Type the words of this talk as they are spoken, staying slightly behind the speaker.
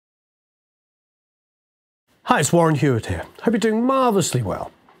Hi, it's Warren Huart here. Hope you're doing marvellously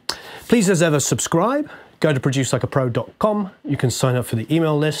well. Please, as ever, subscribe. Go to producelikeapro.com. You can sign up for the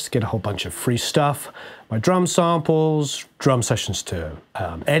email list, get a whole bunch of free stuff. My drum samples, drum sessions to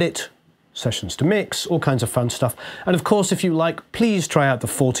edit, sessions to mix, all kinds of fun stuff. And of course, if you like, please try out the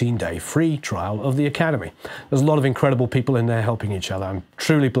 14-day free trial of the Academy. There's a lot of incredible people in there helping each other. I'm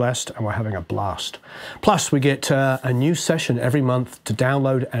truly blessed and we're having a blast. Plus, we get a new session every month to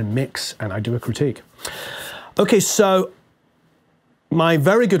download and mix, and I do a critique. Okay, so my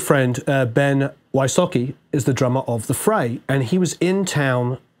very good friend, Ben Wysocki, is the drummer of the Fray, and he was in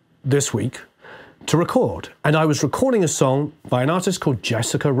town this week to record. And I was recording a song by an artist called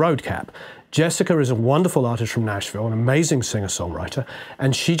Jessica Roadcap. Jessica is a wonderful artist from Nashville, an amazing singer-songwriter,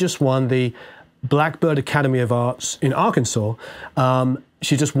 and she just won the Blackbird Academy of Arts in Arkansas.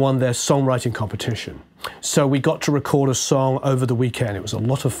 She just won their songwriting competition. So we got to record a song over the weekend. It was a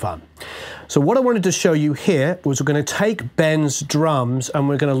lot of fun. So what I wanted to show you here was we're going to take Ben's drums and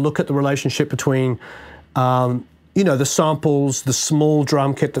we're going to look at the relationship between, you know, the samples, the small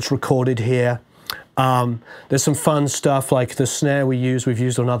drum kit that's recorded here. There's some fun stuff like the snare we've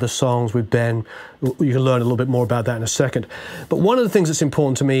used on other songs with Ben. You can learn a little bit more about that in a second. But one of the things that's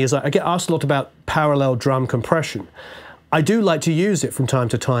important to me is I get asked a lot about parallel drum compression. I do like to use it from time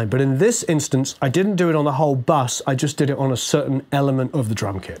to time, but in this instance, I didn't do it on the whole bus, I just did it on a certain element of the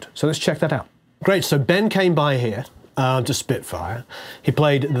drum kit. So let's check that out. Great, so Ben came by here to Spitfire. He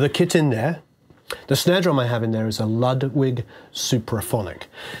played the kit in there. The snare drum I have in there is a Ludwig Supraphonic.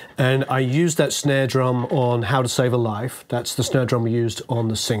 And I used that snare drum on How to Save a Life. That's the snare drum we used on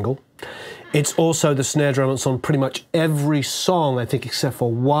the single. It's also the snare drum that's on pretty much every song, I think, except for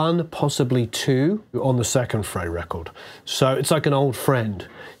one, possibly two, on the second Fray record. So it's like an old friend.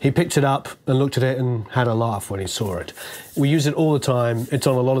 He picked it up and looked at it and had a laugh when he saw it. We use it all the time. It's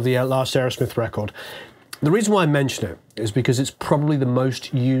on a lot of the last Aerosmith record. The reason why I mention it is because it's probably the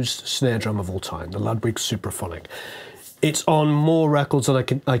most used snare drum of all time, the Ludwig Supraphonic. It's on more records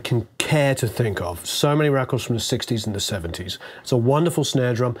than I can care to think of. So many records from the 60s and the 70s. It's a wonderful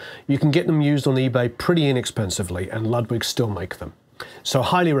snare drum. You can get them used on eBay pretty inexpensively, and Ludwig still make them. So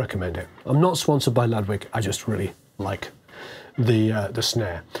highly recommend it. I'm not sponsored by Ludwig, I just really like the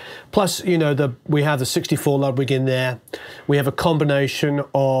snare. Plus, you know, we have the 64 Ludwig in there. We have a combination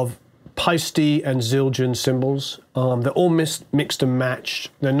of Paiste and Zildjian cymbals. They're all mixed and matched.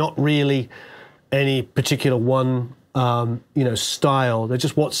 They're not really any particular one you know, style. They're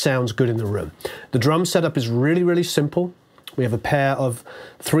just what sounds good in the room. The drum setup is really, really simple. We have a pair of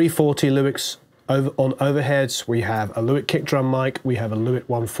 340 Lewiks on overheads. We have a Lewitt kick drum mic. We have a Lewitt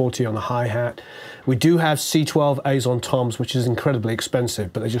 140 on the hi-hat. We do have C12As on toms, which is incredibly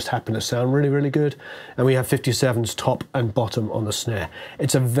expensive, but they just happen to sound really, really good. And we have 57s top and bottom on the snare.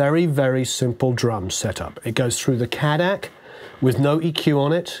 It's a very, very simple drum setup. It goes through the Cadac with no EQ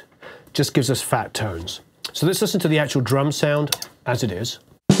on it, just gives us fat tones. So let's listen to the actual drum sound as it is.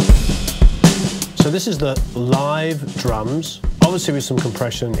 So this is the live drums, obviously with some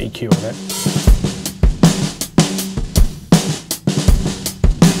compression and EQ on it.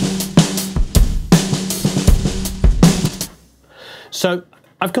 So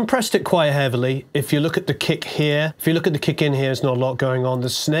I've compressed it quite heavily. If you look at the kick here, if you look at the kick in here, there's not a lot going on. The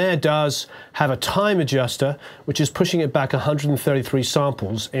snare does have a time adjuster, which is pushing it back 133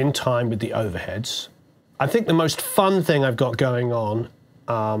 samples in time with the overheads. I think the most fun thing I've got going on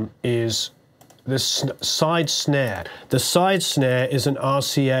is this side snare. The side snare is an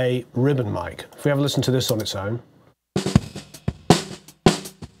RCA ribbon mic. If we have a listen to this on its own.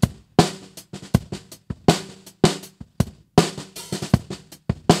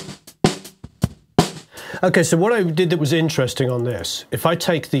 Okay, so what I did that was interesting on this, if I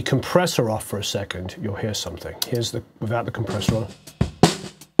take the compressor off for a second, you'll hear something. Here's without the compressor on.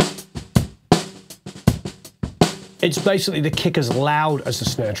 It's basically the kick as loud as the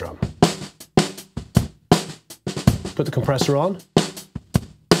snare drum. Put the compressor on.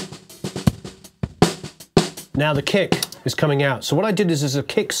 Now the kick is coming out. So what I did is there's a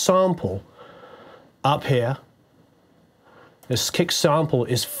kick sample up here. This kick sample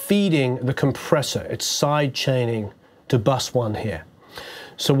is feeding the compressor. It's side chaining to bus one here.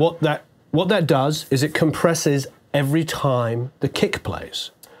 So what that does is it compresses every time the kick plays.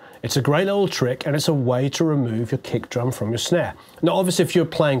 It's a great little trick, and it's a way to remove your kick drum from your snare. Now, obviously, if you're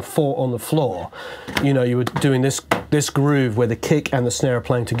playing 4 on the floor, you know, you were doing this groove where the kick and the snare are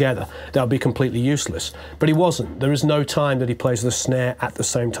playing together, that would be completely useless. But he wasn't. There is no time that he plays the snare at the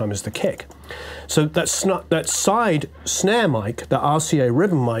same time as the kick. So that side snare mic, the RCA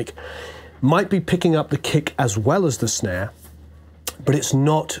ribbon mic, might be picking up the kick as well as the snare, but it's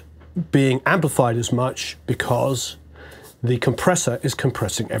not being amplified as much because the compressor is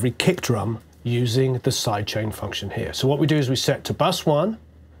compressing every kick drum using the sidechain function here. So what we do is we set to bus 1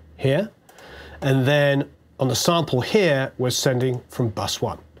 here, and then on the sample here, we're sending from bus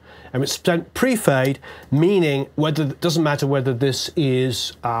 1. And it's sent pre-fade, meaning it doesn't matter whether this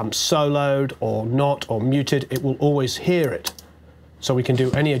is soloed or not or muted, it will always hear it. So we can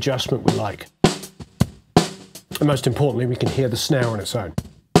do any adjustment we like. And most importantly, we can hear the snare on its own.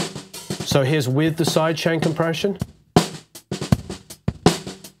 So here's with the sidechain compression,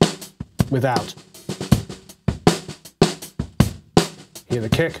 without. Hear the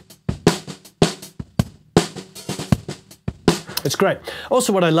kick. It's great.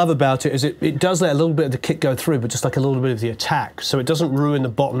 Also, what I love about it is it does let a little bit of the kick go through, but just like a little bit of the attack. So it doesn't ruin the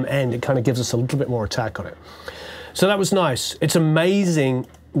bottom end. It kind of gives us a little bit more attack on it. So that was nice. It's amazing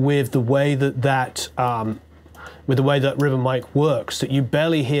with the way that river mic works, that you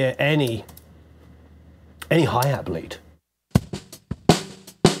barely hear any hi-hat bleed.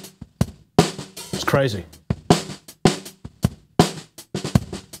 It's crazy.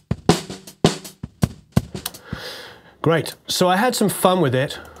 Great, so I had some fun with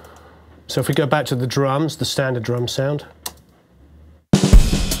it. So if we go back to the drums, the standard drum sound.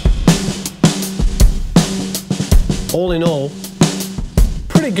 All in all,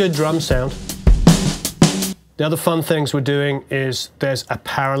 pretty good drum sound. The other fun things we're doing is there's a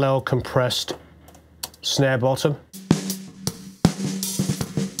parallel compressed snare bottom.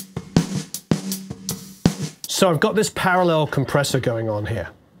 So I've got this parallel compressor going on here.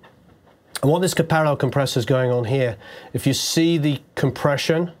 And what this parallel compressor is going on here, if you see the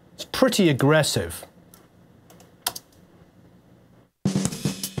compression, it's pretty aggressive.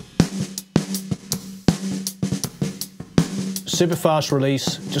 Super fast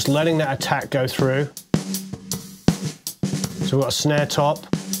release, just letting that attack go through. So we've got a snare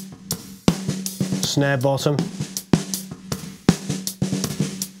top, snare bottom,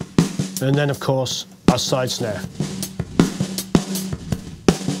 and then of course our side snare.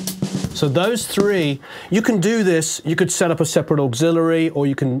 So those three, you can do this, you could set up a separate auxiliary, or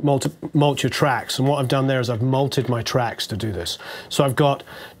you can mult your tracks. And what I've done there is I've multed my tracks to do this. So I've got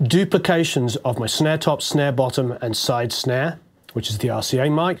duplications of my snare top, snare bottom, and side snare, which is the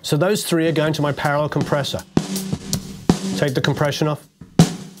RCA mic. So those three are going to my parallel compressor. Take the compression off.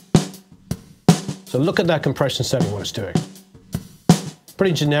 So look at that compression setting, what it's doing.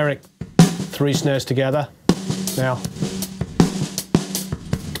 Pretty generic, 3 snares together. Now,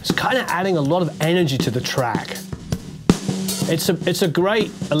 it's kind of adding a lot of energy to the track. It's a great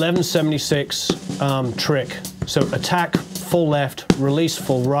 1176 trick. So attack full left, release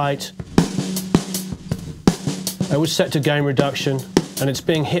full right. I was set to gain reduction, and it's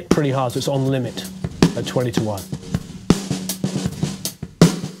being hit pretty hard, so it's on limit at 20:1.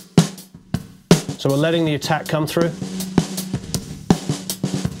 So we're letting the attack come through.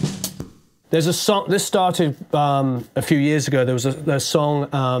 There's a song, this started a few years ago. There was a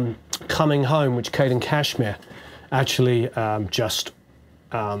song, Coming Home, which Caden Cashmere actually just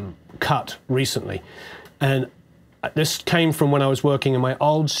cut recently. And this came from when I was working in my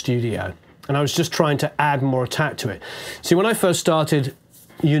old studio, and I was just trying to add more attack to it. See, when I first started,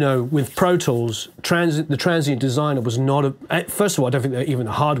 you know, with Pro Tools, the Transient Designer was not first of all, I don't think that even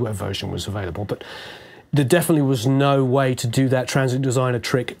the hardware version was available, but there definitely was no way to do that Transient Designer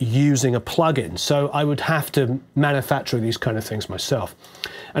trick using a plugin. So I would have to manufacture these kind of things myself.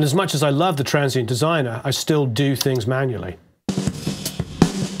 And as much as I love the Transient Designer, I still do things manually.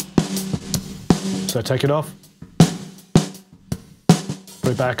 So I take it off,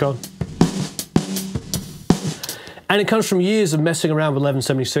 put it back on. And it comes from years of messing around with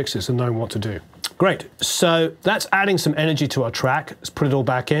 1176s and knowing what to do. Great, so that's adding some energy to our track. Let's put it all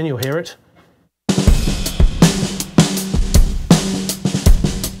back in, you'll hear it.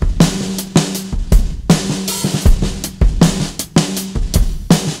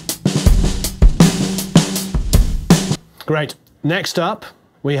 Great. Next up,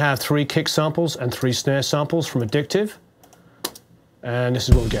 we have 3 kick samples and 3 snare samples from Addictive. And this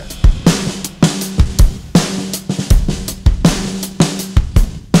is what we get.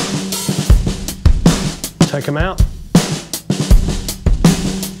 Take them out.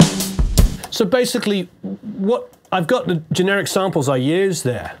 So basically, what I've got the generic samples I use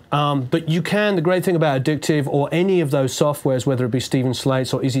there, but you can, the great thing about Addictive or any of those softwares, whether it be Stephen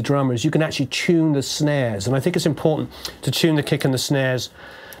Slate's or Easy Drummers, you can actually tune the snares. And I think it's important to tune the kick and the snares,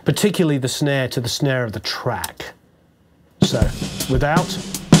 particularly the snare, to the snare of the track. So, without,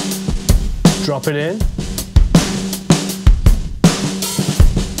 drop it in.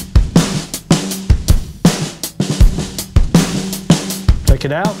 Take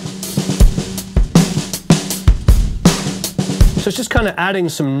it out. So it's just kind of adding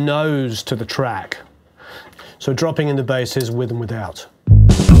some nose to the track. So dropping in the basses with and without.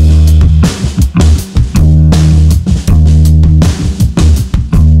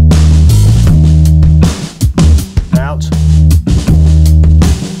 Out.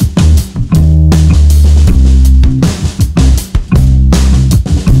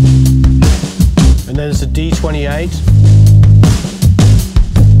 And then there's a D28.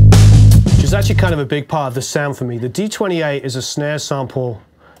 It's actually kind of a big part of the sound for me. The D28 is a snare sample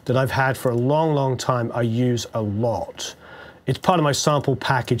that I've had for a long, long time. I use a lot. It's part of my sample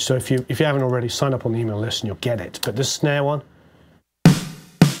package, so if you haven't already, sign up on the email list and you'll get it. But this snare one,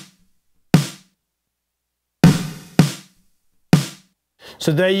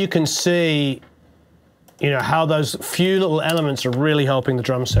 so there you can see, how those few little elements are really helping the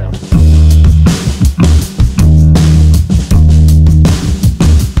drum sound.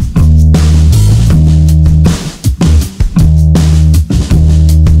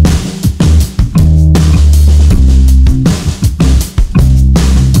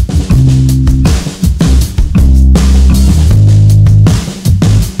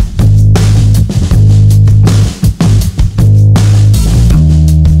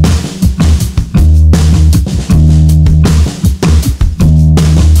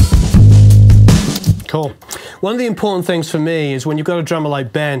 Cool. One of the important things for me is when you've got a drummer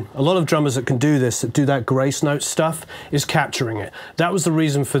like Ben, a lot of drummers that can do this, that do that grace note stuff, is capturing it. That was the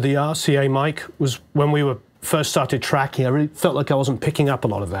reason for the RCA mic, was when we first started tracking, I really felt like I wasn't picking up a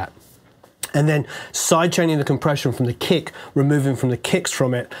lot of that. And then side-chaining the compression from the kick, removing from the kicks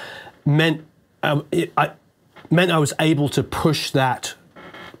from it, meant I was able to push that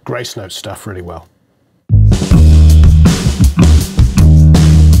grace note stuff really well.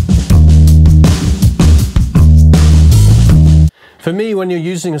 For me, when you're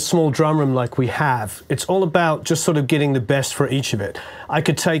using a small drum room like we have, it's all about just sort of getting the best for each of it. I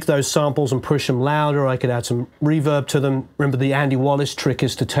could take those samples and push them louder, I could add some reverb to them. Remember, the Andy Wallace trick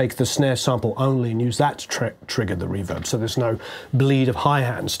is to take the snare sample only and use that to trigger the reverb, so there's no bleed of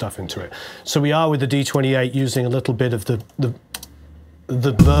hi-hat and stuff into it. So we are, with the D28, using a little bit of the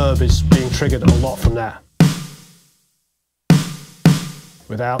verb is being triggered a lot from that.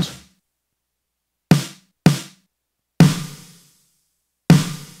 Without.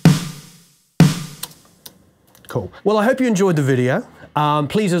 Cool. Well, I hope you enjoyed the video.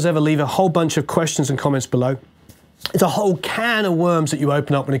 Please, as ever, leave a whole bunch of questions and comments below. It's a whole can of worms that you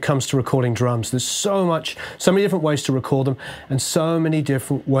open up when it comes to recording drums. There's so many different ways to record them and so many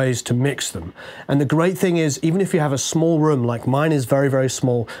different ways to mix them. And the great thing is, even if you have a small room, like mine is very, very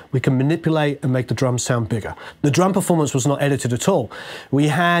small, we can manipulate and make the drums sound bigger. The drum performance was not edited at all. We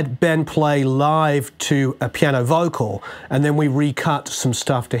had Ben play live to a piano vocal, and then we recut some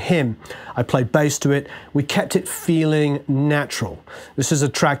stuff to him. I played bass to it. We kept it feeling natural. This is a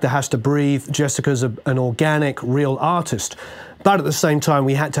track that has to breathe. Jessica's an organic, real artist, but at the same time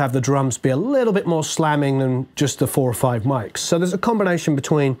we had to have the drums be a little bit more slamming than just the 4 or 5 mics. So there's a combination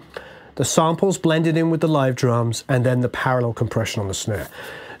between the samples blended in with the live drums and then the parallel compression on the snare.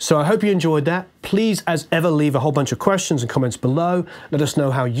 So I hope you enjoyed that. Please, as ever, leave a whole bunch of questions and comments below. Let us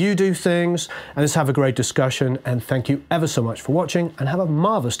know how you do things, and let's have a great discussion. And thank you ever so much for watching, and have a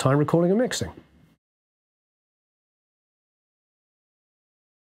marvelous time recording and mixing.